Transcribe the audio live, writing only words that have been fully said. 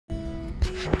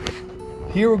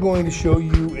Here we're going to show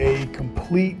you a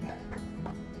complete,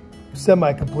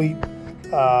 semi-complete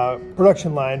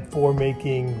production line for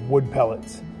making wood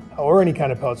pellets, or any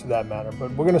kind of pellets for that matter.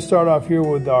 But we're going to start off here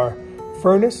with our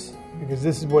furnace, because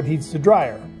this is what heats the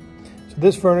dryer. So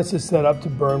this furnace is set up to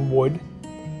burn wood,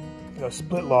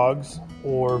 split logs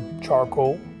or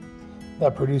charcoal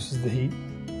that produces the heat.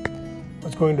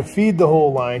 What's going to feed the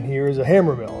whole line here is a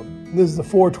hammer mill. This is the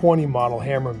 420 model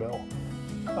hammer mill.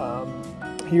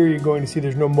 Here you're going to see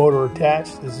there's no motor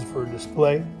attached. This is for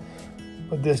display.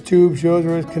 But this tube shows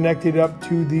where it's connected up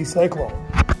to the cyclone.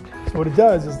 So what it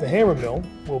does is the hammer mill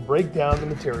will break down the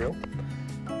material,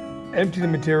 empty the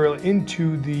material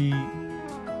into the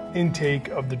intake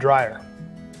of the dryer.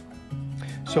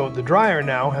 So the dryer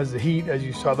now has the heat, as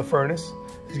you saw the furnace,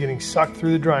 is getting sucked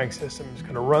through the drying system. It's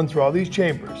going to run through all these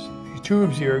chambers. These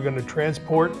tubes here are going to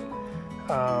transport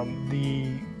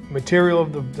the material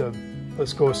of the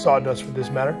let's go with sawdust for this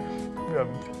matter,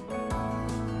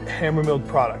 hammer milled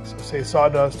products. So say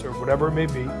sawdust or whatever it may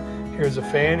be. Here's a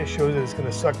fan. It shows that it's going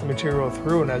to suck the material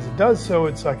through, and as it does so,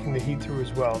 it's sucking the heat through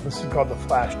as well. This is called the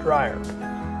flash dryer.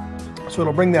 So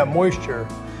it'll bring that moisture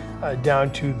down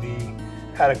to the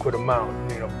adequate amount,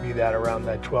 be that around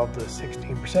that 12 to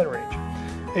 16% range.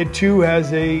 It too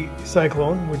has a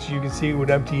cyclone, which you can see would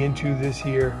empty into this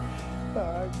here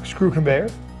screw conveyor.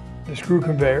 The screw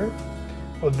conveyor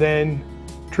will then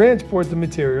transport the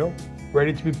material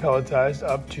ready to be pelletized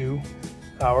up to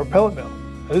our pellet mill.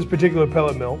 Now, this particular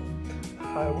pellet mill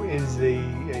is a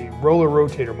roller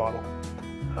rotator model.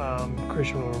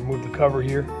 Christian will remove the cover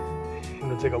here and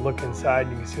we'll take a look inside.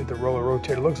 You can see what the roller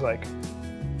rotator looks like.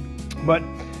 But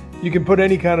you can put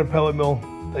any kind of pellet mill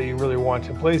that you really want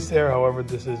to place there. However,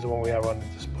 this is the one we have on the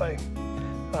display.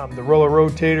 The roller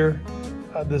rotator,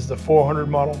 this is the 400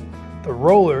 model. The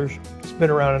rollers spin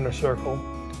around in a circle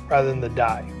rather than the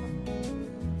die.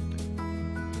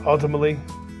 Ultimately,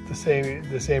 the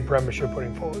same premise you're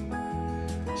putting forward.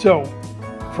 So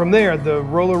from there, the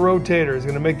roller rotator is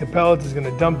going to make the pellets, is going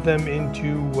to dump them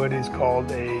into what is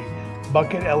called a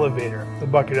bucket elevator. The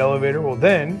bucket elevator will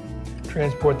then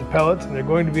transport the pellets, and they're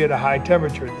going to be at a high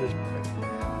temperature at this point.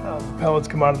 The pellets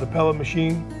come out of the pellet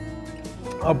machine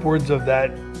upwards of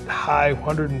that high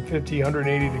 150,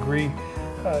 180 degree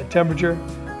temperature,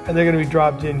 and they're going to be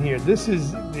dropped in here. This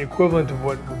is the equivalent of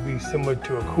what would be similar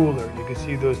to a cooler. You can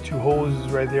see those two hoses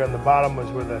right there on the bottom is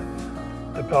where the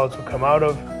pellets will come out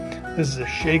of. This is a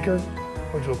shaker,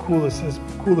 which will cool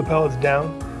the pellets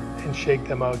down and shake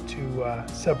them out to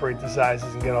separate the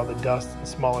sizes and get all the dust and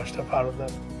smaller stuff out of them.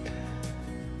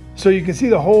 So you can see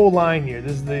the whole line here.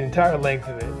 This is the entire length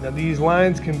of it. Now these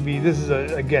lines can be,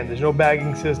 again, there's no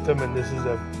bagging system, and this is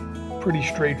a pretty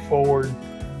straightforward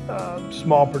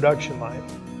small production line.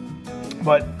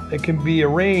 But it can be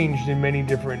arranged in many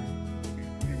different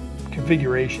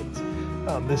configurations.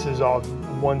 This is all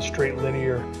one straight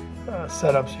linear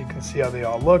setup, so you can see how they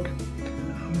all look.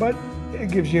 But it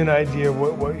gives you an idea of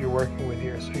what you're working with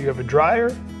here. So you have a dryer,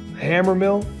 a hammer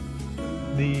mill,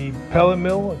 the pellet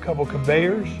mill, a couple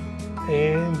conveyors,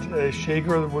 and a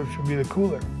shaker, which would be the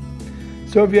cooler.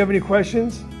 So if you have any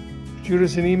questions, shoot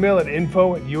us an email at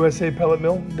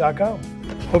info@usapelletmill.com.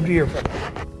 Hope to hear from you.